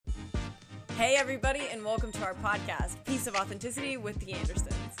Hey everybody, and welcome to our podcast, Piece of Authenticity with the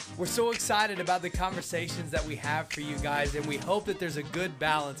Andersons. We're so excited about the conversations that we have for you guys, and we hope that there's a good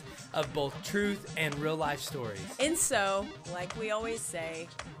balance of both truth and real life stories. And so, like we always say,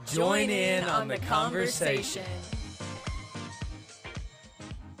 Join in on the conversation.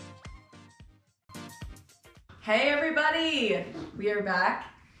 Hey everybody, we are back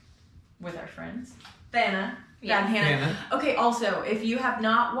with our friends, Vanna. Yeah, Hannah. Okay, also, if you have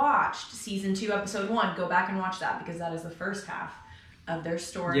not watched season 2, episode 1, go back and watch that because that is the first half of their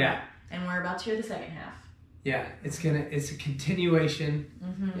story. Yeah. And we're about to hear the second half. Yeah, it's a continuation.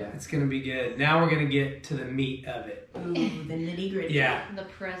 Mm-hmm. Yeah, it's gonna be good. Now we're gonna get to the meat of it. Ooh, the nitty gritty. Yeah. The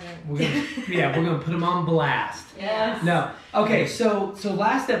present. We're gonna put them on blast. Yes. No. Okay, so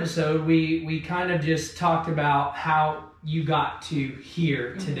last episode we kind of just talked about how you got to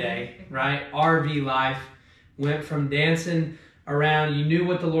here today, right? RV life. Went from dancing around, you knew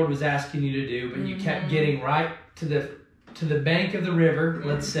what the Lord was asking you to do, but you kept getting right to the bank of the river,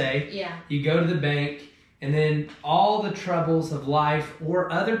 let's say. Yeah. You go to the bank, and then all the troubles of life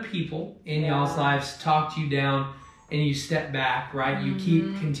or other people in y'all's lives talked you down, and you step back, right? You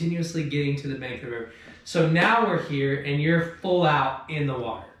keep continuously getting to the bank of the river. So now we're here, and you're full out in the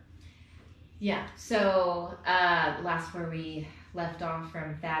water. Yeah. So last where we left off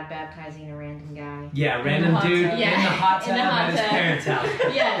from Thad baptizing a random guy. Yeah, random dude tub. in the hot tub In the hot at his tub. parents'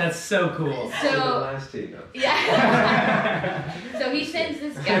 house. Yes. That's so cool. So though. yeah. So he sends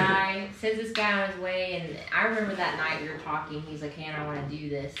this guy on his way, and I remember that night we were talking. He's like, "Hannah, I want to do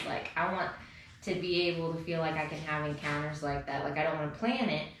this. Like, I want to be able to feel like I can have encounters like that. Like, I don't want to plan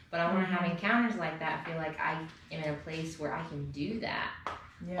it, but I want to have encounters like that. I feel like I am in a place where I can do that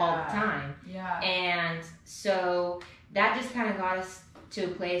all the time." Yeah. And so that just kind of got us to a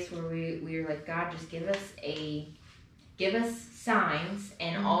place where we were like, God, just give us signs,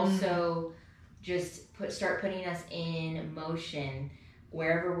 and also just start putting us in motion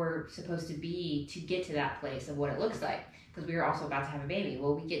wherever we're supposed to be to get to that place of what it looks like. Because we were also about to have a baby.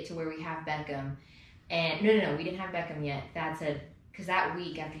 Well, we get to where we have Beckham, and no, we didn't have Beckham yet. That said, because that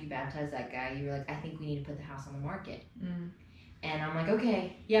week after you baptized that guy, you were like, I think we need to put the house on the market. And I'm like,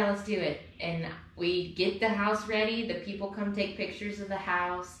 okay, yeah, let's do it. And we get the house ready. The people come take pictures of the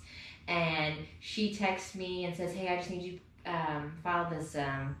house. And she texts me and says, hey, I just need you to fill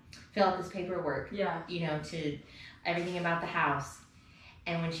out this paperwork, to everything about the house.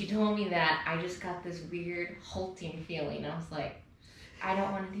 And when she told me that, I just got this weird halting feeling. I was like, I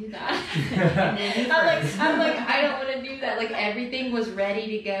don't want to do that. I'm like, I don't want to do that. Like, everything was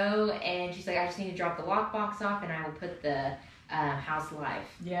ready to go. And she's like, I just need to drop the lockbox off and I will put the house live.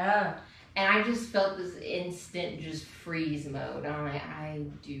 Yeah. And I just felt this instant just freeze mode. I'm like, I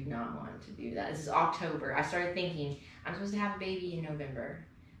do not want to do that. This is October. I started thinking, I'm supposed to have a baby in November.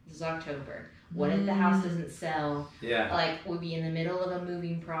 This is October. What if the house doesn't sell? Yeah. Like, we'll be in the middle of a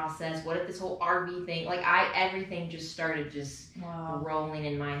moving process. What if this whole RV thing, everything just started rolling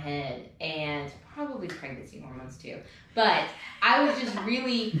in my head. And probably pregnancy hormones too. But I was just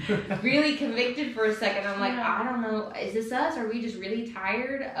really, really convicted for a second. I'm like, I don't know, is this us? Are we just really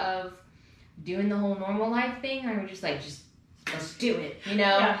tired of doing the whole normal life thing? Or are we just like, let's do it,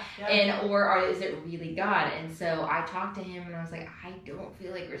 or is it really God? And so I talked to him and I was like, I don't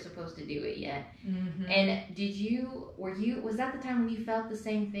feel like we're supposed to do it yet. And was that the time when you felt the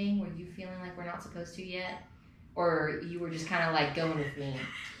same thing? Were you feeling like we're not supposed to yet? Or you were just kind of like going with me?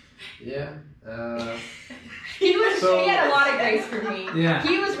 Yeah. He had a lot of grace for me. Yeah.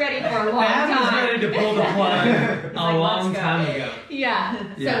 He was ready for a long Thad was time. ready to pull the plug a long time ago. Yeah.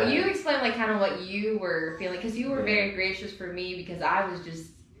 Yeah. So you explain kind of what you were feeling, because you were very gracious for me, because I was just,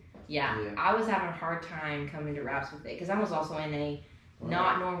 I was having a hard time coming to wraps with it, because I was also in a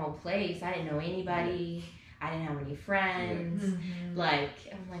not normal place. I didn't know anybody. I didn't have any friends. Like,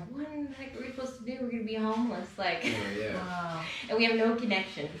 I'm like, what the heck are we supposed to do? We're going to be homeless. Like, and we have no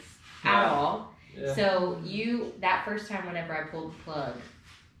connections at all. Yeah. So that first time whenever I pulled the plug.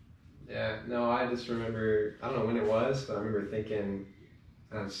 Yeah, no, I just remember, I don't know when it was, but I remember thinking,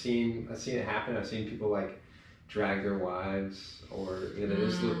 I've seen it happen. I've seen people like drag their wives, or they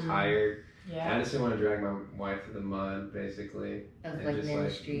just look tired. Yeah. I just didn't want to drag my wife through the mud, basically. Of And like just,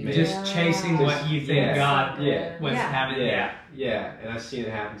 ministry. Just chasing what you think God was having. Yeah, and I've seen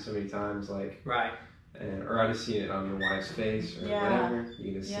it happen so many times, like, Right. or I've just seen it on your wife's face or whatever.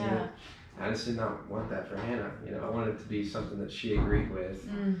 You can see it. I just did not want that for Hannah. I wanted it to be something that she agreed with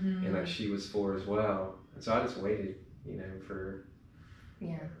and that she was for as well. And so I just waited, for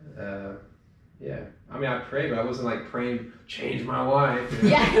Yeah. I mean, I prayed, but I wasn't like praying, change my wife. You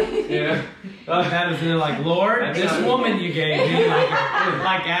know? Yeah. That is like, Lord, this woman you gave me,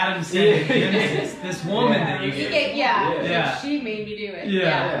 like Adam said in Genesis, this woman that you gave me. Yeah. She made me do it.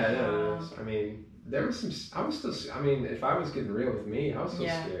 Yeah. I mean, there was some. I was still. I mean, if I was getting real with me, I was still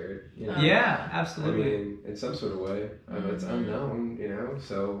scared. You know? Yeah, absolutely. I mean, in some sort of way, it's unknown. You know,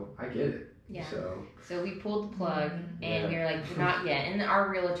 so I get it. Yeah. So we pulled the plug, and we were like, not yet. And our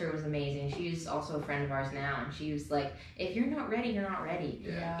realtor was amazing. She's also a friend of ours now, and she was like, if you're not ready, you're not ready.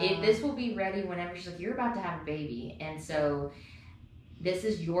 Yeah. This will be ready whenever. She's like, you're about to have a baby, and so this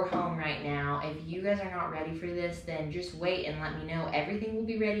is your home right now. If you guys are not ready for this, then just wait and let me know. Everything will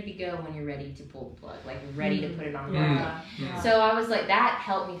be ready to go when you're ready to pull the plug, like ready to put it on the market. Yeah. So I was like, that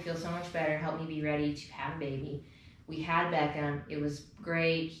helped me feel so much better, helped me be ready to have a baby. We had Beckham. It was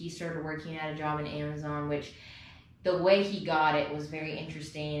great. He started working at a job in Amazon, which the way he got it was very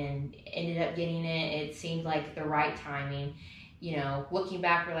interesting, and ended up getting it. It seemed like the right timing. You know, looking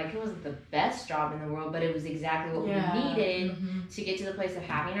back, we're like, it wasn't the best job in the world, but it was exactly what we needed to get to the place of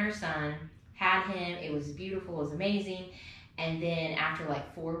having our son. Had him. It was beautiful. It was amazing. And then after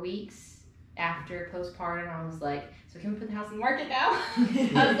like 4 weeks after postpartum, I was like, so can we put the house on the market now?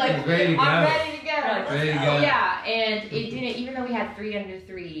 I was like, I'm ready to go. Ready to go. Yeah, and it didn't, even though we had 3 under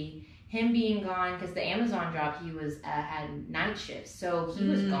 3, him being gone, because the Amazon job, he was had night shifts, so he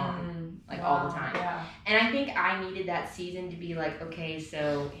was gone all the time. Yeah. And I think I needed that season to be like, okay,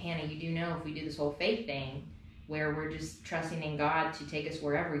 so Hannah, you do know if we do this whole faith thing, where we're just trusting in God to take us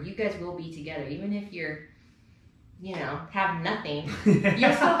wherever, you guys will be together, even if you're, you know, have nothing,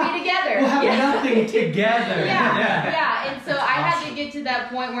 you'll still be together. We'll have nothing together. Yeah. And so I had to get to that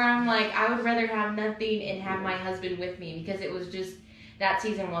point where I'm like, I would rather have nothing and have my husband with me, because it was just, that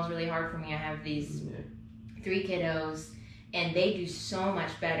season was really hard for me. I have these 3 kiddos, and they do so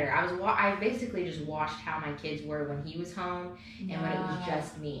much better. I basically just watched how my kids were when he was home and when it was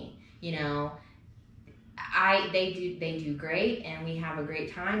just me. You know, they do great, and we have a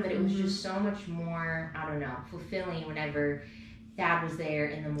great time, but it was just so much more, I don't know, fulfilling whenever Dad was there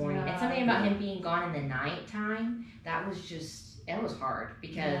in the morning. And something about him being gone in the nighttime, that was hard,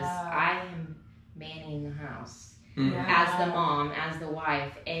 because I am manning the house as the mom, as the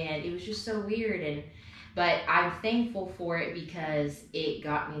wife, and it was just so weird. But I'm thankful for it, because it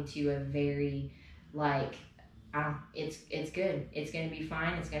got me to a very, like, it's good. It's going to be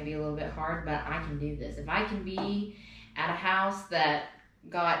fine. It's going to be a little bit hard, but I can do this. If I can be at a house that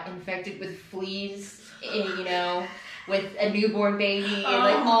got infected with fleas, you know, with a newborn baby, and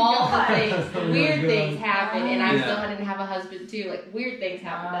like all the things, weird things happen, and I still didn't have a husband too. Like, weird things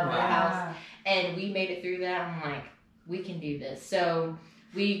happened at the house, and we made it through that. I'm like, we can do this. So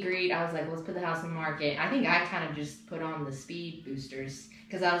we agreed. I was like, let's put the house on the market. I think I kind of just put on the speed boosters,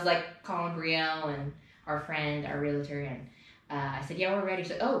 because I was like calling Brielle and our friend, our realtor, and I said, yeah, we're ready.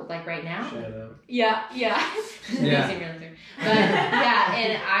 She's like, oh, like right now? Shut up. Yeah. She's an amazing realtor. But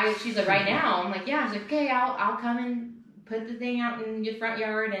and she's like, right now? I'm like, yeah. She's like, okay, I'll come and put the thing out in your front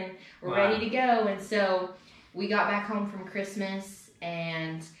yard, and we're ready to go. And so we got back home from Christmas,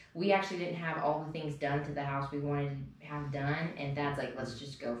 and we actually didn't have all the things done to the house we wanted to have done, and Dad's like, let's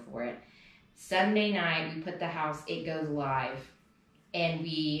just go for it. Sunday night, we put the house, it goes live, and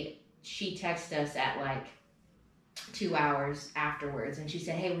she texted us at like 2 hours afterwards, and she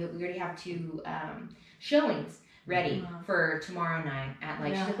said, hey, we already have 2 showings ready for tomorrow night at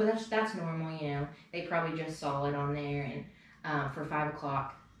like, she's like, well, that's normal, you know, they probably just saw it on there, and for 5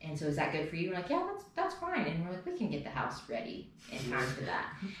 o'clock. And so, is that good for you? We're like, yeah, that's fine. And we're like, we can get the house ready in time for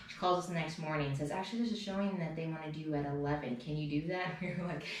that. She calls us the next morning and says, actually, there's a showing that they want to do at 11. Can you do that? And we were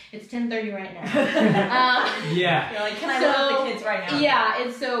like, it's 10:30 right now. You're like, can I look at the kids right now? Yeah,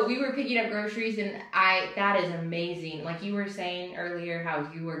 and so we were picking up groceries, and that is amazing. Like you were saying earlier, how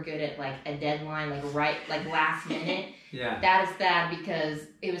you were good at like a deadline, like last minute. That is that, because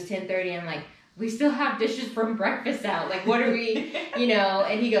it was 10:30. I'm like, we still have dishes from breakfast out. Like, what are we, you know?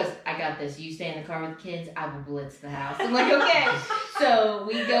 And he goes, I got this. You stay in the car with the kids. I will blitz the house. I'm like, okay. So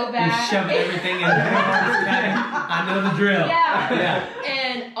we go back. You shove everything in there. I know the drill. Yeah.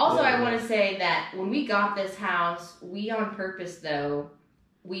 And also, I want to say that when we got this house, we on purpose, though,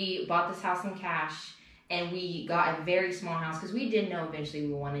 we bought this house in cash. And we got a very small house, because we did know eventually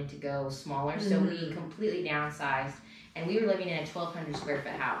we wanted to go smaller. So we completely downsized. And we were living in a 1,200 square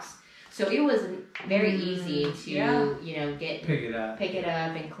foot house. So it was very easy to, you know, pick it up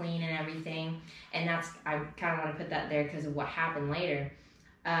and clean and everything. And I kind of want to put that there because of what happened later.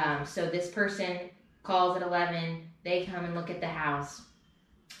 So this person calls at 11. They come and look at the house.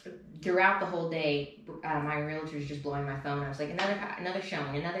 throughout the whole day, my realtor's just blowing my phone. I was like, another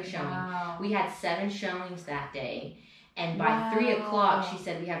showing. Wow. We had 7 showings that day. And by 3 o'clock, she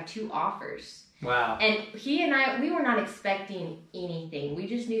said, we have 2 offers. Wow. And he and I, we were not expecting anything. We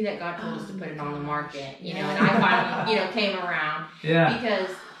just knew that God told us to put it on the market, you know, and I finally, came around. Yeah. Because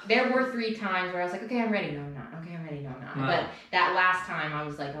there were 3 times where I was like, okay, I'm ready. No, I'm not. Okay, I'm ready. No, I'm not. Wow. But that last time I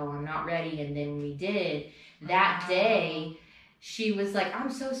was like, oh, I'm not ready. And then when we did, that day, she was like, I'm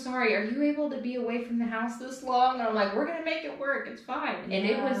so sorry. Are you able to be away from the house this long? And I'm like, we're going to make it work. It's fine.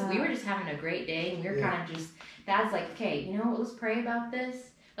 And we were just having a great day. And we were kind of just, Dad's like, okay, you know what? Let's pray about this.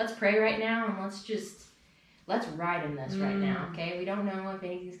 Let's pray right now. And let's ride in this right now. Okay. We don't know if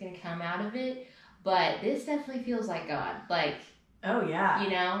anything's going to come out of it. But this definitely feels like God. Like, oh, yeah. you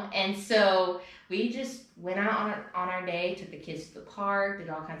know? And so we just went out on our day, took the kids to the park, did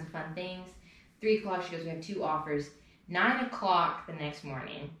all kinds of fun things. 3 o'clock, she goes, we have 2 offers. 9 o'clock the next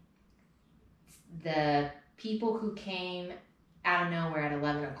morning, the people who came out of nowhere at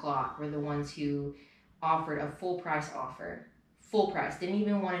 11 o'clock were the ones who offered a full price offer. Full price. Didn't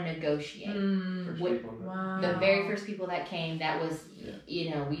even want to negotiate. Wow. The very first people that came, that was,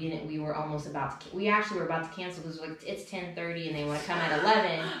 we were almost about to, we actually were about to cancel because like, it's 10:30 and they want to come at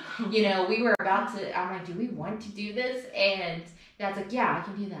 11. We were about to, I'm like, do we want to do this? And Dad's like, yeah, I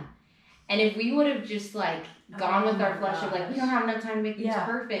can do that. And if we would have just like gone with our flesh of like, we don't have enough time to make things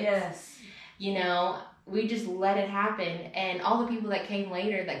perfect. Yes. We just let it happen. And all the people that came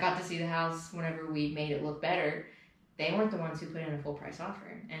later that got to see the house whenever we made it look better, they weren't the ones who put in a full price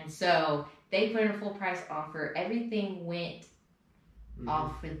offer. And so they put in a full price offer. Everything went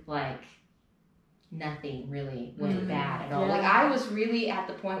off with like nothing really went bad at all. Yeah. Like I was really at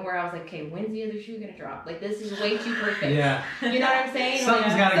the point where I was like, okay, when's the other shoe gonna drop? Like this is way too perfect. Yeah. You know what I'm saying?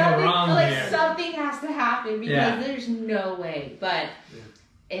 Something's gotta go wrong here. Something has to happen because there's no way. But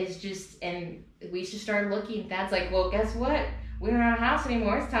it's just, and we just started looking. Dad's like, well, guess what? We don't have a house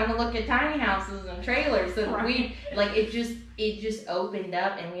anymore. It's time to look at tiny houses and trailers. So we like it just opened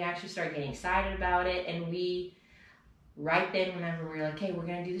up, and we actually started getting excited about it. And we right then, whenever we were like, hey, we're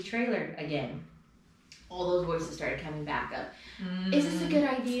gonna do the trailer again, all those voices started coming back up. Is this a good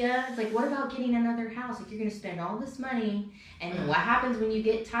idea? It's like, what about getting another house? Like, you're going to spend all this money, and what happens when you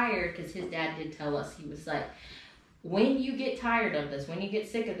get tired? Because his dad did tell us, he was like, when you get tired of this, when you get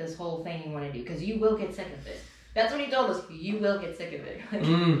sick of this whole thing you want to do, because you will get sick of it. That's what he told us. You will get sick of it.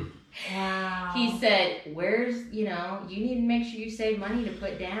 Wow. He said, you need to make sure you save money to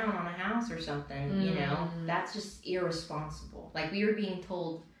put down on a house or something. That's just irresponsible. Like, we were being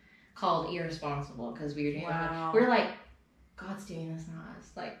called irresponsible because we were doing we're like, God's doing this, not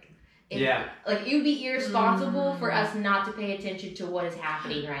us. Like it would be irresponsible for us not to pay attention to what is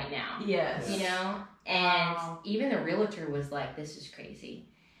happening right now. Yes. And even the realtor was like, this is crazy.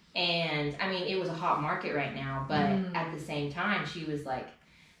 And I mean, it was a hot market right now, but at the same time, she was like,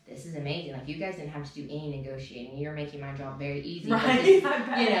 this is amazing. Like, you guys didn't have to do any negotiating. You're making my job very easy. Right.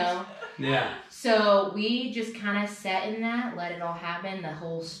 Yeah. So we just kind of sat in that, let it all happen, the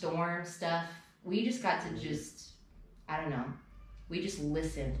whole storm stuff. We just got to we just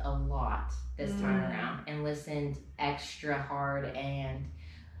listened a lot this time around and listened extra hard. And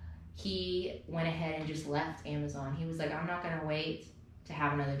he went ahead and just left Amazon. He was like, I'm not going to wait to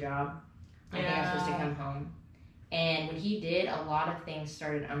have another job. I think I'm supposed to come home. And when he did, a lot of things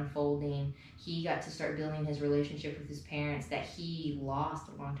started unfolding. He got to start building his relationship with his parents that he lost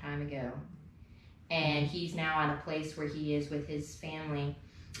a long time ago. And he's now at a place where he is with his family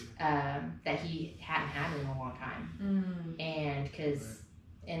that he hadn't had in a long time. And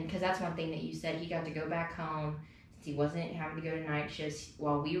because that's one thing that you said, he got to go back home since he wasn't having to go to night shifts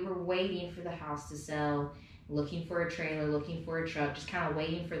while we were waiting for the house to sell, looking for a trailer, looking for a truck, just kind of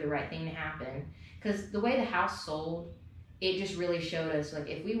waiting for the right thing to happen. Because the way the house sold, it just really showed us, like,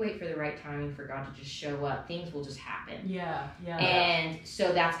 if we wait for the right timing for God to just show up, things will just happen. Yeah. And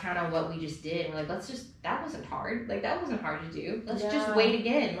so that's kind of what we just did. We're like, that wasn't hard. Like, that wasn't hard to do. Let's just wait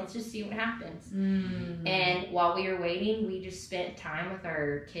again. Let's just see what happens. And while we were waiting, we just spent time with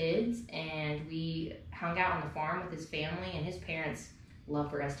our kids, and we hung out on the farm with his family, and his parents love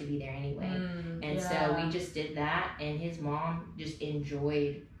for us to be there anyway. So we just did that, and his mom just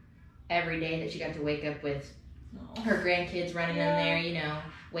enjoyed every day that she got to wake up with her grandkids running in there,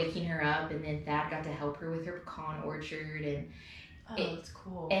 waking her up. And then Thad got to help her with her pecan orchard. And it's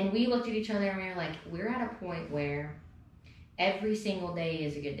cool. And we looked at each other and we were like, we're at a point where every single day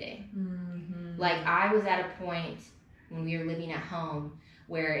is a good day. Like, I was at a point when we were living at home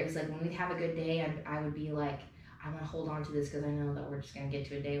where it was like, when we'd have a good day, I would be like, I want to hold on to this because I know that we're just going to get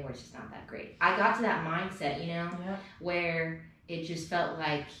to a day where it's just not that great. I got to that mindset, where it just felt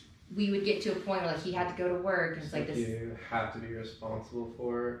like we would get to a point where like he had to go to work, and it's like this. You have to be responsible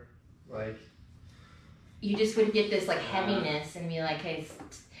for, like. You just would get this like heaviness and be like, hey,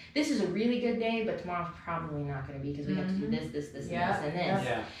 this is a really good day, but tomorrow's probably not going to be because we have to do this, and this, and this.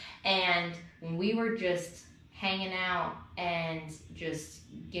 Yeah. And when we were just hanging out and just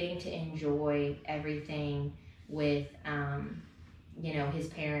getting to enjoy everything with, you know, his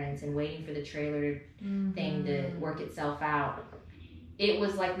parents and waiting for the trailer thing to work itself out, it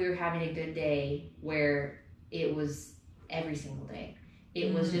was like we were having a good day where it was every single day.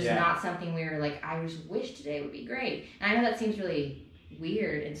 It was just not something we were like, I just wish today would be great. And I know that seems really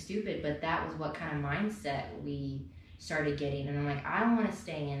weird and stupid, but that was what kind of mindset we started getting. And I'm like, I don't want to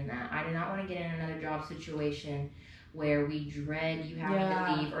stay in that. I do not want to get in another job situation where we dread you having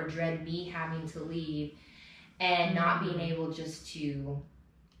to leave or dread me having to leave and not being able just to,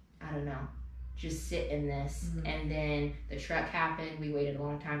 I don't know, just sit in this. And then the truck happened. We waited a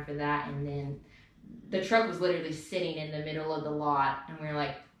long time for that. And then the truck was literally sitting in the middle of the lot, and we were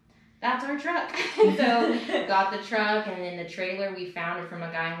like, that's our truck. So got the truck, and then the trailer, we found it from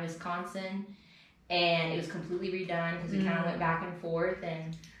a guy in Wisconsin, and it was completely redone because we kind of went back and forth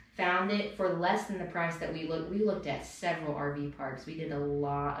and found it for less than the price that we looked at several RV parks. We did a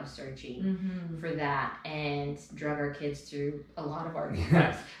lot of searching for that and drug our kids through a lot of RV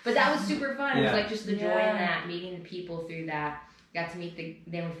parks. But that was super fun. It was like just the joy in that, meeting the people through that. Got to meet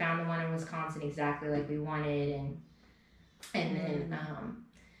then we found the one in Wisconsin exactly like we wanted, and then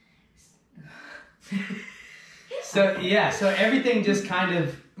so everything just kind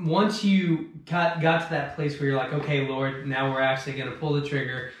of, once you got to that place where you're like, okay, Lord, now we're actually going to pull the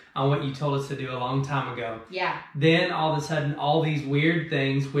trigger on what you told us to do a long time ago. Yeah. Then all of a sudden, all these weird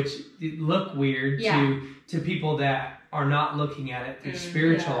things, which look weird to people that are not looking at it through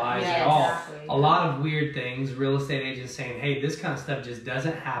spiritual eyes at all. Exactly. A lot of weird things, real estate agents saying, hey, this kind of stuff just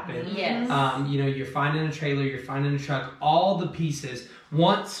doesn't happen. Yes. You know, you're finding a trailer, you're finding a truck, all the pieces.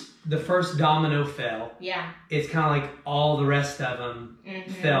 Once the first domino fell, it's kind of like all the rest of them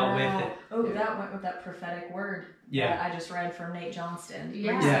fell with it. Oh, that went with that prophetic word that I just read from Nate Johnston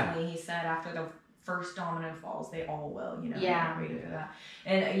recently. He said after the first domino falls, they all will, you know. Read into that.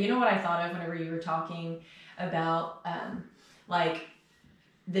 And you know what I thought of whenever you were talking about like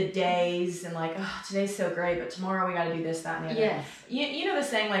the days and like, oh, today's so great, but tomorrow we got to do this, that, and the other. Yes. You know the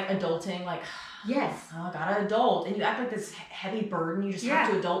saying like adulting, like, yes, oh, I gotta adult, and you act like this heavy burden. You just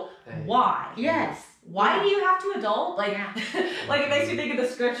have to adult. Why? Yes. Why do you have to adult? Like, like it makes me think of the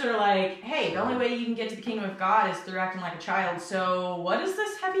scripture, like, hey, the only way you can get to the kingdom of God is through acting like a child. So what is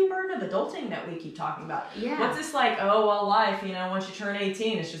this heavy burden of adulting that we keep talking about? Yeah. What's this like, oh, well, life, you know, once you turn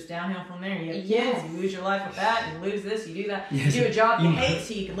 18, it's just downhill from there. You have kids, you lose your life with that, you lose this, you do that. You do a job you hate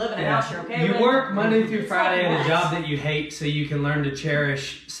so you can live in a house you're okay with. You work Monday through Friday at a job that you hate so you can learn to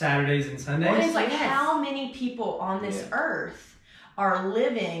cherish Saturdays and Sundays. Well, it's like, how many people on this earth are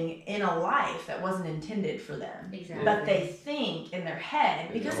living in a life that wasn't intended for them. Exactly. But they think in their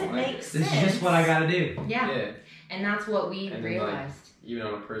head because it makes sense. This is just what I gotta do. Yeah. And that's what we realized. Like, even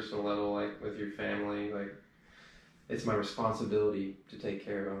on a personal level, like with your family, like it's my responsibility to take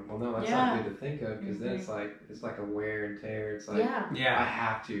care of them. Well, no, that's not good to think of because then it's like a wear and tear. It's like I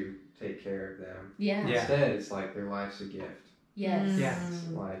have to take care of them. Yeah. Instead, it's like their life's a gift. Yes.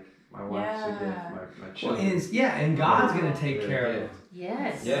 It's like my wife's a gift. My children. And God's gonna take care of them.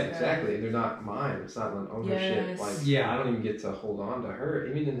 Yes. Yeah, exactly. They're not mine. It's not an ownership. Like, I don't even get to hold on to her.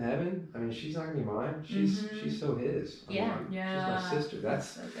 Even in heaven, I mean, she's not gonna be mine. She's so his. I mean, she's my sister. That's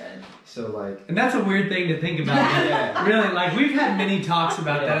so good. So like, and that's a weird thing to think about. Really, like we've had many talks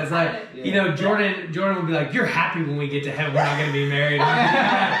about that. It's like, you know, Jordan would be like, "You're happy when we get to heaven, we're not gonna be married."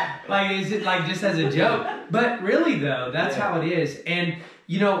 Like, is it like just as a joke? But really, though, that's how it is. And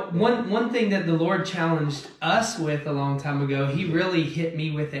you know, one thing that the Lord challenged us with a long time ago, He really hit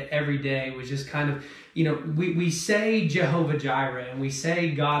me with it every day, was just kind of, you know, we say Jehovah Jireh and we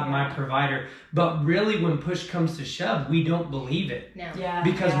say God my provider, but really when push comes to shove, we don't believe it. No.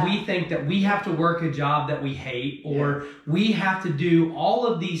 Because we think that we have to work a job that we hate, or we have to do all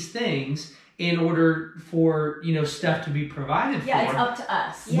of these things in order for, you know, stuff to be provided for. Yeah, it's up to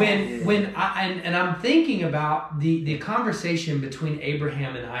us. When I'm thinking about the conversation between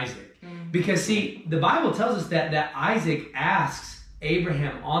Abraham and Isaac. Because see, the Bible tells us that Isaac asks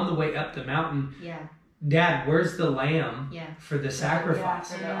Abraham on the way up the mountain, Dad, where's the lamb for the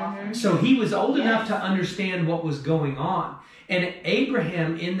sacrifice? So he was old enough to understand what was going on. And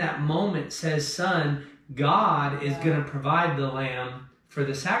Abraham in that moment says, son, God is going to provide the lamb for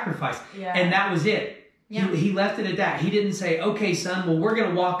the sacrifice. And that was it. He left it at that. He didn't say, okay, son, well, we're going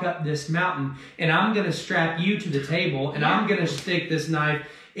to walk up this mountain and I'm going to strap you to the table and I'm going to stick this knife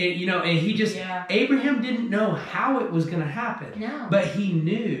and he just, Abraham didn't know how it was going to happen. No. But he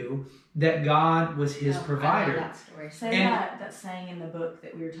knew that God was his provider. I love that story. Say that saying in the book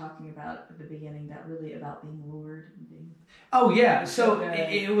that we were talking about at the beginning, that really about being Lord. Oh yeah. So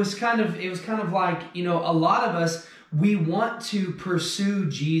it was kind of like, a lot of us, we want to pursue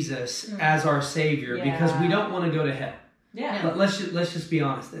Jesus as our Savior because we don't want to go to hell. Yeah. But let's just be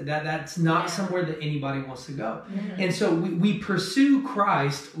honest. That's not somewhere that anybody wants to go. Mm-hmm. And so we pursue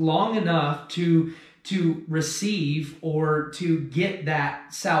Christ long enough to receive or to get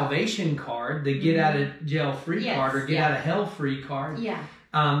that salvation card, the get out of jail free card or get out of hell free card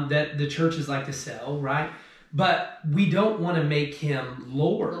that the churches like to sell, right? But we don't want to make him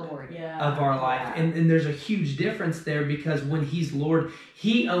Lord of our life. And there's a huge difference there because when he's Lord,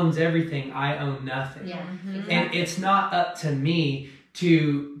 he owns everything. I own nothing. Yeah, exactly. And it's not up to me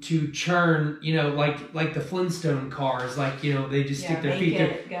to churn, like the Flintstone cars, they just stick their feet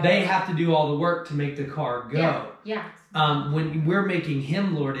there. They have to do all the work to make the car go. Yeah. When we're making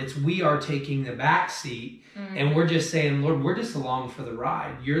him Lord, we are taking the back seat and we're just saying, Lord, we're just along for the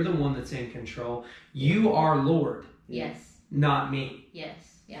ride. You're the one that's in control. You are Lord. Yes. Not me. Yes.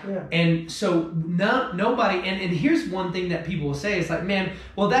 Yeah. And so nobody, and here's one thing that people will say, it's like, man,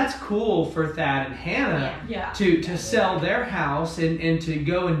 well, that's cool for Thad and Hannah to sell their house and to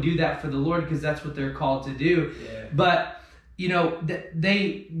go and do that for the Lord because that's what they're called to do. Yeah. But,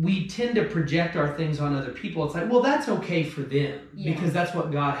 we tend to project our things on other people. It's like, well, that's okay for them because that's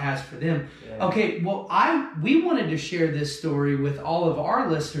what God has for them. Yeah. Okay, well, we wanted to share this story with all of our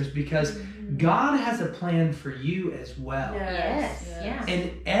listeners because God has a plan for you as well. Yes.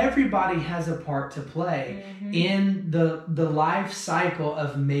 And everybody has a part to play in the life cycle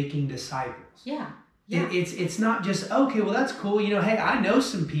of making disciples. Yeah. It's not just, okay, well, that's cool. Hey, I know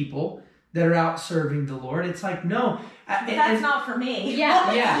some people that are out serving the Lord. It's like, no. That's not for me.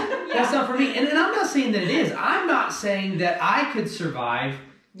 Yeah, that's not for me. And I'm not saying that it is. I'm not saying that I could survive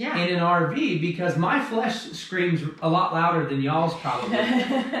in an RV because my flesh screams a lot louder than y'all's probably.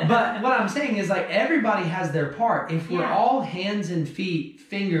 But what I'm saying is everybody has their part. If we're all hands and feet,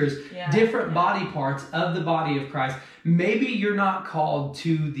 fingers, different body parts of the body of Christ, maybe you're not called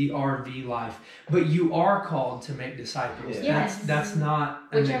to the RV life, but you are called to make disciples. Yes. That's not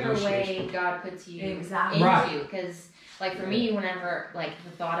a whichever way God puts you into. Because for me, whenever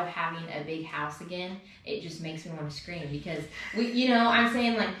the thought of having a big house again, it just makes me want to scream because I'm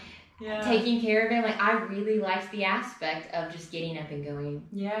saying taking care of it. I really liked the aspect of just getting up and going,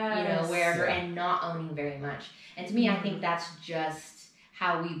 wherever and not owning very much. And to me, I think that's just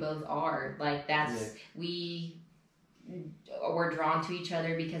how we both are. We're drawn to each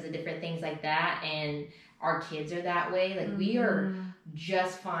other because of different things like that, and our kids are that way. We are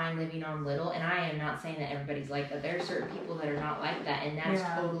just fine living on little, and I am not saying that everybody's like that. There are certain people that are not like that, and that's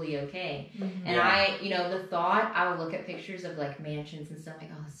totally okay. And the thought, I would look at pictures of mansions and stuff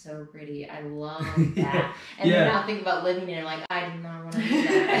oh, it's so pretty. I love that. And then I'll think about living in it, I do not want to do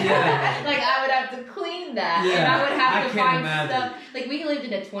that. I would have to clean that, and I would have to find stuff. We lived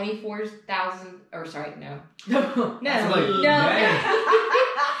in a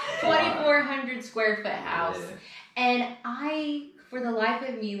 2,400 square foot house. And for the life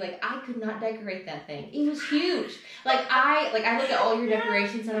of me, I could not decorate that thing. It was huge. I look at all your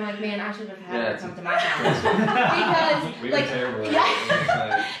decorations and I'm like, man, I should have had her come to my house. Because, we were terrible.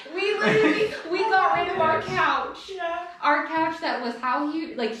 we got rid of our couch. Our couch that was how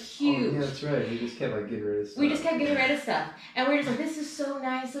huge, huge. Oh, yeah, that's right. We just kept getting rid of stuff. We just kept getting rid of stuff. And we were just this is so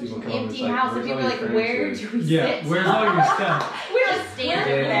nice, such an empty house. And people were where do we sit? Yeah, where's all your stuff? We were just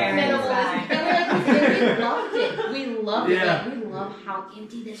standing there. And we're we loved it. We loved it. We love how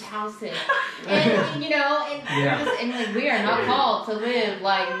empty this house is. And, and we are not called to live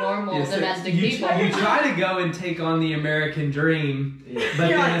like normal domestic people. You try to go and take on the American dream, but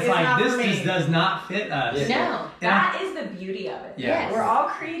then it's this just does not fit us. No. That is the beauty of it. Yes. We're all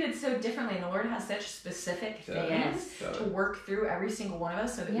created so differently, and the Lord has such specific things to work through every single one of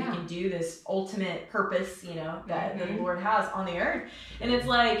us so that we can do this ultimate purpose, that the Lord has on the earth. And it's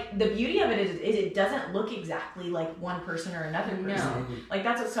the beauty of it is it doesn't look exactly like one person or another person. No.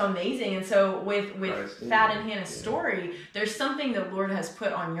 That's what's so amazing. And so with Thad and Hannah's story, there's something the Lord has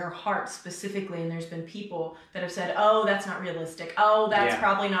put on your heart specifically, and there's been people that have said, oh, that's not realistic. Oh, that's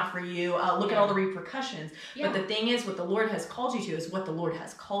probably not for you. Look at all the repercussions. But the thing is, what the Lord has called you to is what the Lord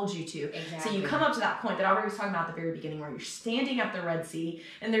has called you to. Exactly. So you come up to that point that Aubrey was talking about at the very beginning, where you're standing at the Red Sea,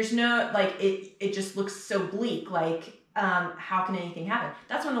 and there's no, it just looks so bleak, how can anything happen?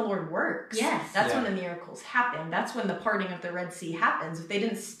 That's when the Lord works. Yes. That's when the miracles happen. That's when the parting of the Red Sea happens. If they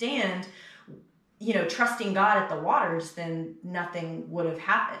didn't stand, trusting God at the waters, then nothing would have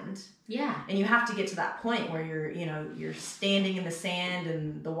happened. Yeah. And you have to get to that point where you're standing in the sand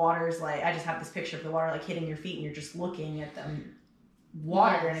and the water's like, I just have this picture of the water like hitting your feet and you're just looking at them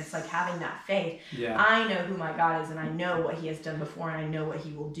water. And it's like having that faith. Yeah. I know who my God is and I know what he has done before and I know what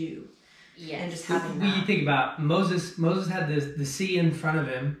he will do. Yes. And just having that. When you think about Moses had the sea in front of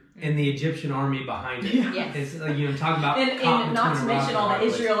him and the Egyptian army behind him. Yes. It's like, talking about and not to mention all the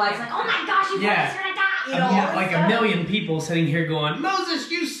Israelites like, oh my gosh, you guys are gonna die. Like a million people sitting here going,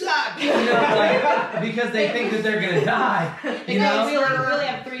 Moses, you suck. Like, because they think that they're gonna die. We really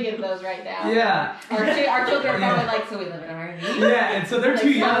have 3 of those right now. Yeah. Our children are probably like, so we live in an RV. Yeah, and so they're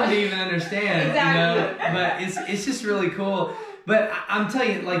too young to even understand. Exactly. But it's just really cool. But I'm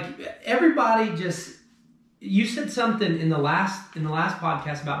telling you, like, everybody just, you said something in the last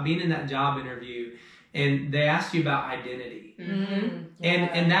podcast about being in that job interview, and they asked you about identity. Mm-hmm.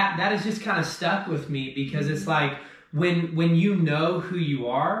 And that has just kind of stuck with me, because it's like, when you know who you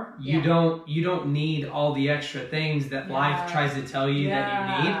are, you don't need all the extra things that life tries to tell you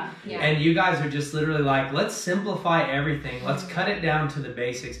that you need. Yeah. And you guys are just literally like, let's simplify everything. Let's cut it down to the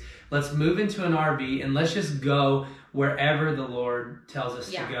basics. Let's move into an RV and let's just go wherever the Lord tells us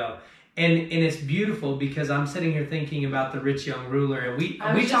to go. And it's beautiful, because I'm sitting here thinking about the rich young ruler, and we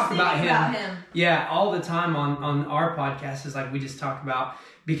talk about him. Yeah, all the time on our podcast. Is like we just talk about,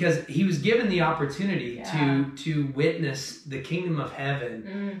 because he was given the opportunity to witness the kingdom of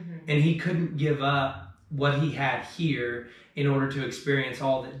heaven, and he couldn't give up what he had here in order to experience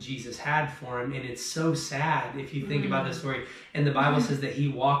all that Jesus had for him. And it's so sad if you think about the story. And the Bible says that he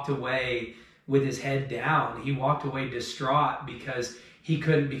walked away with his head down. He walked away distraught because he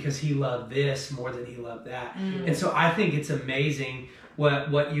couldn't, because he loved this more than he loved that. And so I think it's amazing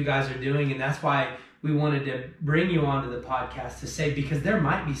what you guys are doing. And that's why we wanted to bring you onto the podcast to say, because there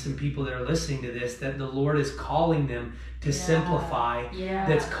might be some people that are listening to this, that the Lord is calling them to simplify,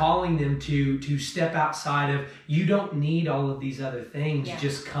 that's calling them to step outside of, you don't need all of these other things.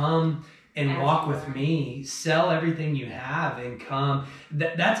 Just come and walk with me. Sell everything you have and come.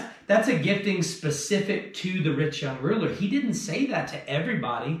 That's a gifting specific to the rich young ruler. He didn't say that to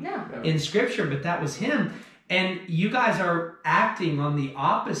everybody in Scripture, but that was him. And you guys are acting on the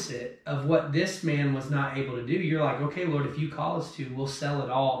opposite of what this man was not able to do. You're like, okay, Lord, if you call us to, we'll sell it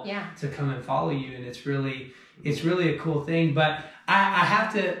all to come and follow you. And it's really a cool thing. But I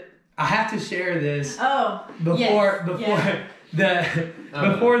have to share this before the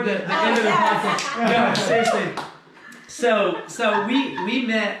end of the podcast. No, seriously. So we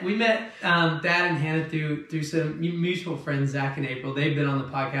met Thad and Hannah through some mutual friends, Zach and April. They've been on the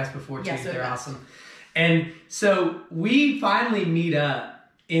podcast before too. They're awesome. And so we finally meet up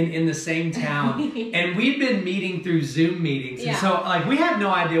in the same town, and we've been meeting through Zoom meetings. And so like we had no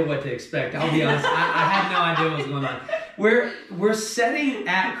idea what to expect. I'll be honest, I had no idea what was going on. We're sitting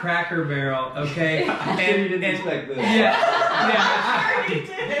at Cracker Barrel, okay? And you didn't expect this.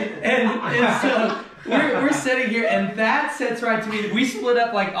 And so we're sitting here, and Thad sits right to me. We split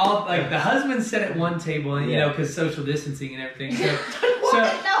up like the husbands sit at one table, and because social distancing and everything.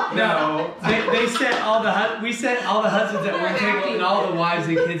 No. They set we set all the husbands at one table and all the wives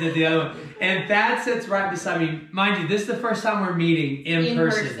and kids at the other one. And Thad sits right beside me. Mind you, this is the first time we're meeting in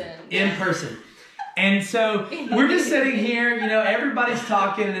person. And so we're just sitting here, everybody's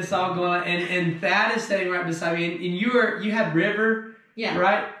talking and it's all going on. And Thad is sitting right beside me. And you had River,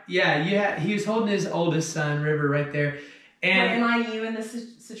 right? Yeah, he was holding his oldest son, River, right there. And am I you in this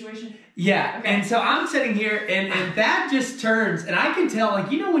situation? Yeah. Okay. And so I'm sitting here, and Thad just turns, and I can tell, like,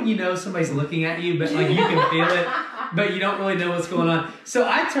 when you know somebody's looking at you, but like you can feel it, but you don't really know what's going on. So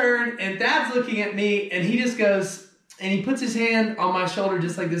I turn, and Thad's looking at me, and he just goes, and he puts his hand on my shoulder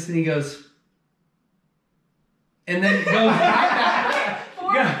just like this, and he goes, and then goes right back.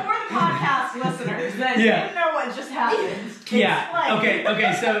 For the podcast listeners that didn't know what just happened.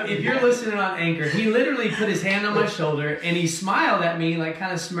 Okay. So if you're listening on Anchor, he literally put his hand on my shoulder and he smiled at me, like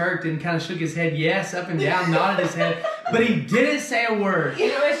kind of smirked and kind of shook his head yes up and down, nodded his head, but he didn't say a word.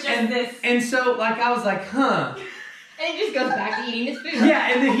 It was just this. And so like I was like, huh. And he just goes back to eating his food.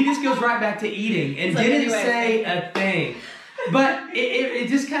 Yeah, and then he just goes right back to eating and didn't say a thing. But it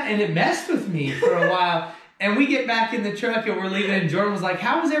just and it messed with me for a while. And we get back in the truck and we're leaving, and Jordan was like,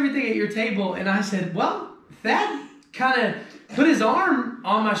 how was everything at your table? And I said, well, Thad kind of put his arm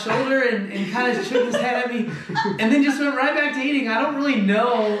on my shoulder and kind of shook his head at me, and then just went right back to eating. I don't really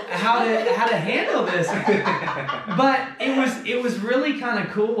know how to handle this, but it was really kind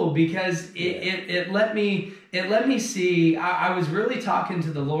of cool because it let me see. I was really talking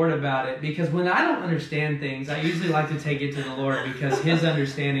to the Lord about it, because when I don't understand things, I usually like to take it to the Lord, because His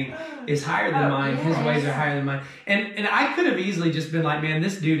understanding is higher than mine. His ways are higher than mine. And I could have easily just been like, man,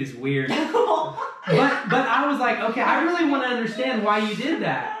 this dude is weird. But I was like, okay, I really want to understand why you did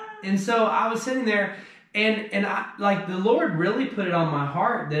that. And so I was sitting there, and I, like, the Lord really put it on my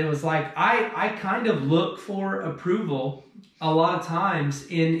heart that it was like, I kind of look for approval a lot of times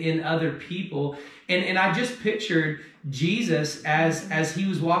in other people. And I just pictured Jesus as He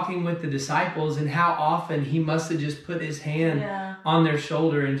was walking with the disciples, and how often He must have just put His hand on their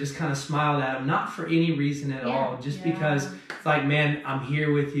shoulder and just kind of smiled at them, not for any reason at all, just because it's like, man, I'm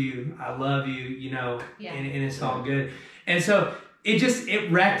here with you, I love you, you know, and it's all good. And so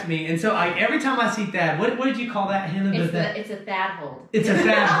it wrecked me. And so every time I see Thad, what did you call that? It's a Thad hold. It's a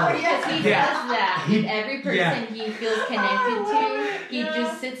Thad hold. Yes, he does that with every person he feels connected to. He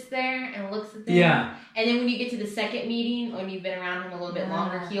just sits there and looks at them. Yeah. And then when you get to the second meeting, when you've been around him a little bit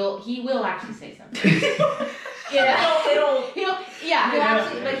longer, he will actually say something. He'll actually,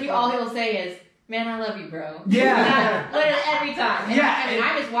 but all he'll say is, "Man, I love you, bro." Yeah. Every time. And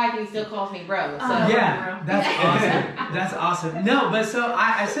I'm his wife, and he still calls me bro. So. That's awesome. That's awesome. No, but so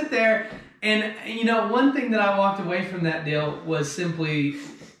I sit there, and you know, one thing that I walked away from that deal was simply,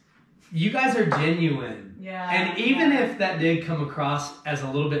 you guys are genuine. Yeah. And even if that did come across as a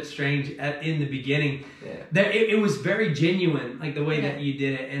little bit strange in the beginning, it was very genuine, like the way that you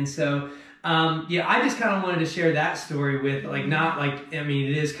did it. And so, I just kind of wanted to share that story with, like, not like, I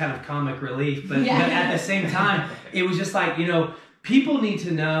mean, it is kind of comic relief, but at the same time, it was just like, you know, people need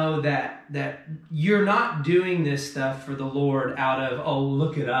to know that you're not doing this stuff for the Lord out of, oh,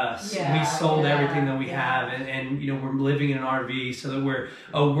 look at us. We sold everything that we have, and you know, we're living in an RV so that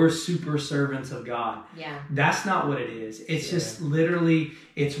we're super servants of God. Yeah. That's not what it is. It's just literally,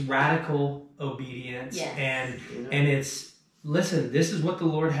 it's radical obedience. And it's, listen, this is what the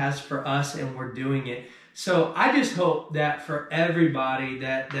Lord has for us, and we're doing it. So I just hope that for everybody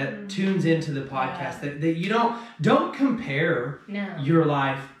that tunes into the podcast, that you don't compare your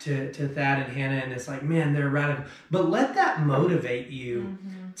life to Thad and Hannah, and it's like, man, they're radical. But let that motivate you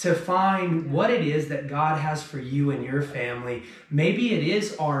to find what it is that God has for you and your family. Maybe it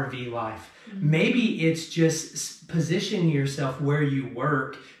is RV life. Maybe it's just position yourself where you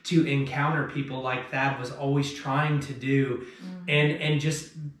work to encounter people like Thad was always trying to do, and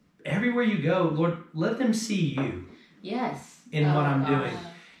just everywhere you go, Lord, let them see you. Yes. In what I'm doing.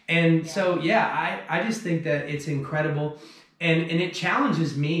 And so, I just think that it's incredible. And it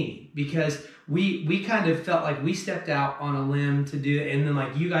challenges me, because we kind of felt like we stepped out on a limb to do it. And then,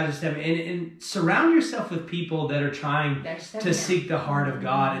 like, you guys are stepping and surround yourself with people that are trying to seek the heart of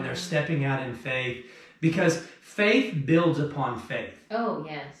God, and they're stepping out in faith, because faith builds upon faith. Oh,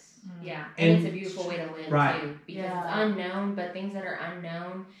 yes. Yeah. And it's a beautiful way to live, too. Because it's unknown, but things that are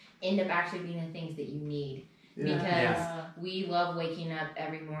unknown end up actually being the things that you need. Because we love waking up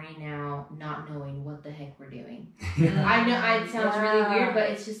every morning now not knowing what the heck we're doing. I know it sounds really weird, but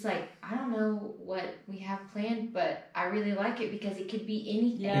it's just like, I don't know what we have planned, but I really like it because it could be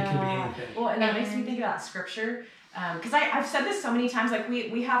anything. It could be anything. Well, and that makes me think about scripture. Because I've said this so many times, like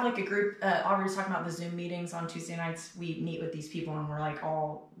we have like a group, Aubrey was talking about the Zoom meetings on Tuesday nights. We meet with these people and we're like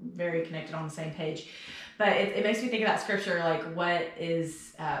all very connected on the same page. But it makes me think of that scripture, like what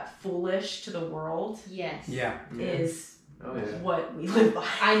is foolish to the world is what we live by.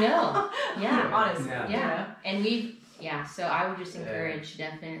 I know. Yeah. Honestly. Yeah. And so I would just encourage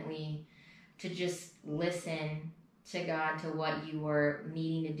definitely to just listen to God, to what you are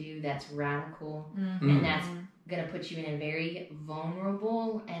needing to do that's radical, and that's going to put you in a very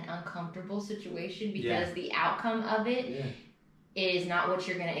vulnerable and uncomfortable situation, because the outcome of it is not what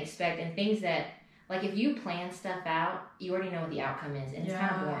you're going to expect. And things that, like, if you plan stuff out, you already know what the outcome is, and it's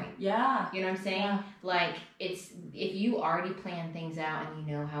kind of boring. Yeah. You know what I'm saying? Like, it's, if you already plan things out and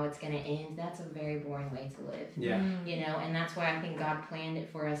you know how it's going to end, that's a very boring way to live. Yeah. You know, and that's why I think God planned it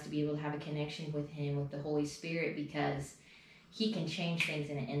for us to be able to have a connection with Him, with the Holy Spirit, because He can change things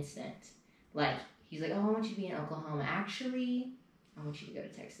in an instant. Like, He's like, oh, I want you to be in Oklahoma. Actually, I want you to go to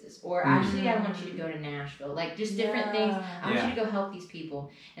Texas. Or actually, I want you to go to Nashville. Like, just different things. I want you to go help these people.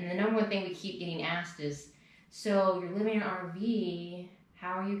 And the number one thing we keep getting asked is, so you're living in an RV,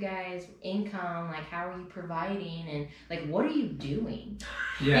 how are you guys income? Like, how are you providing? And like, what are you doing?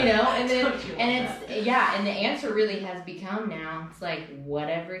 Yeah. You know, and then, and the answer really has become now, it's like,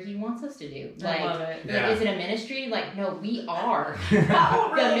 whatever he wants us to do. Like, I love it. Like, is it a ministry? Like, no, we are.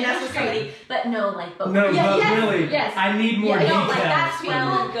 Not really necessarily, but no, like, but no, yeah, but yes, really, yes. I need more Yeah, details. No, like, that's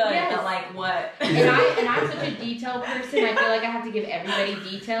well from good, Yes. but like, what? And I'm such a detail person. I feel like I have to give everybody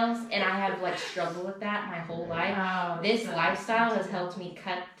details, and I have like struggled with that my whole life. Oh, This lifestyle has helped me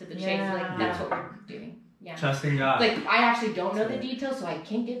cut to the chase. Yeah. Like, that's what we're doing. Yeah. Trusting God. Like, I actually don't know the details, so I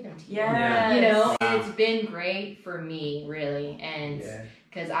can't give them to you. Yes. You know, Wow. and it's been great for me, really, and Yeah.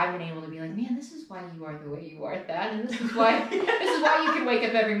 because I've been able to be like, man, this is why you are the way you are at that, and this is why you can wake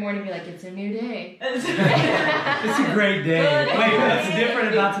up every morning and be like, it's a new day. It's a great day. Good Wait, what's day.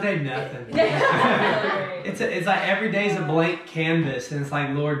 different about today? Nothing. It's like every day is a blank canvas, and it's like,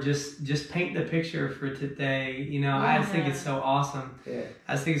 Lord, just paint the picture for today. You know, I just think it's so awesome. Yeah.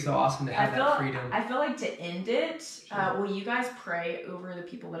 I just think it's so awesome to have that freedom. I feel like to end it, will you guys pray over the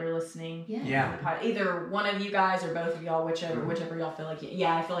people that are listening? Yeah. Either one of you guys or both of y'all, whichever y'all feel like.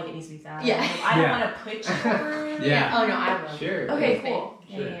 Yeah, I feel like it needs to be said. Yeah. I don't want to put you over. Yeah. Oh no, I will. Sure. Okay, Yeah. cool.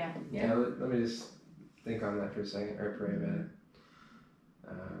 Sure. Yeah. Yeah, let me just think on that for a second, or pray about it.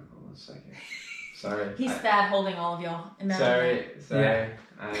 Hold on a second. Sorry. He's sad holding all of y'all. Imagine Sorry.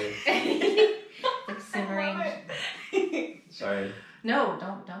 Like simmering. Sorry. No,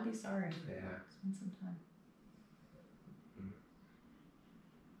 don't be sorry. Yeah. Spend some time.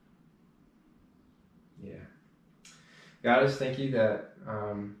 Yeah. God, I just thank you that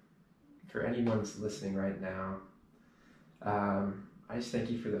for anyone that's listening right now, I just thank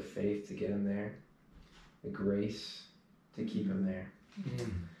you for the faith to get them there, the grace to keep them there.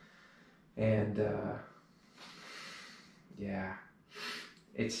 And yeah,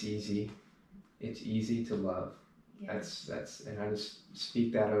 it's easy. It's easy to love. Yeah. That's and I just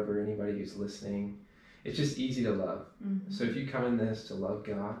speak that over anybody who's listening. It's just easy to love. Mm-hmm. So if you come in this to love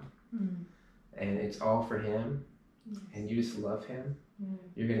God, and it's all for Him, and you just love Him,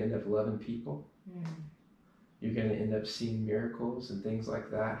 you're gonna end up loving people. You're gonna end up seeing miracles and things like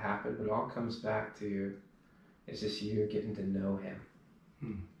that happen. But it all comes back to it's just you getting to know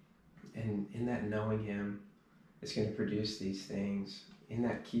Him, and in that knowing Him, it's gonna produce these things. In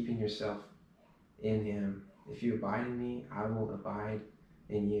that keeping yourself in Him. If you abide in me, I will abide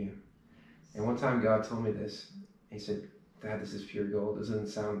in you. And one time God told me this. He said, Dad, this is pure gold. This doesn't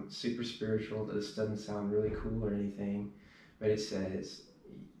sound super spiritual. This doesn't sound really cool or anything. But it says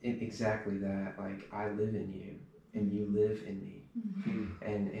exactly that. Like, I live in you and you live in me.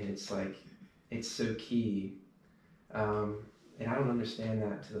 And it's like, it's so key. And I don't understand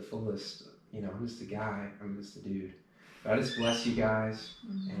that to the fullest. You know, I'm just a guy. I'm just a dude. But I just bless you guys.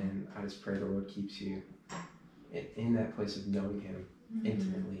 And I just pray the Lord keeps you in that place of knowing Him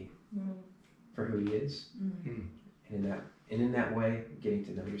intimately for who He is, and in that way, getting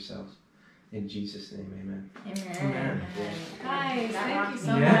to know yourselves. In Jesus' name, amen. Amen. Guys, thank you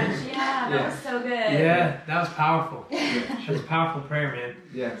so Yeah. much. Yeah, that was so good. Yeah, that was powerful. That was a powerful prayer, man.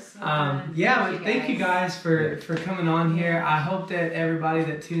 Yes. Thank you guys for coming on here. I hope that everybody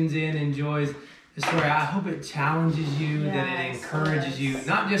that tunes in enjoys the story. I hope it challenges you, that it encourages you,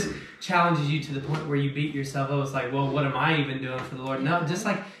 not just challenges you to the point where you beat yourself up. It's like, well, what am I even doing for the Lord? No, just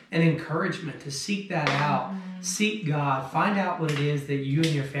like an encouragement to seek that out. Seek God. Find out what it is that you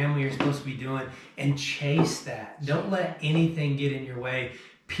and your family are supposed to be doing and chase that. Don't let anything get in your way.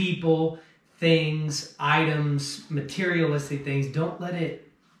 People, things, items, materialistic things. Don't let it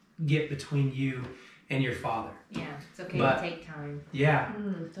get between you and your Father. Yeah, it's okay to take time. Yeah.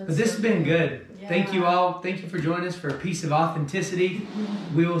 But this has been good. Yeah. Thank you all. Thank you for joining us for a piece of authenticity.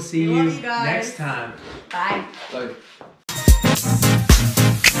 We will see We you love you guys. next time. Bye. Like,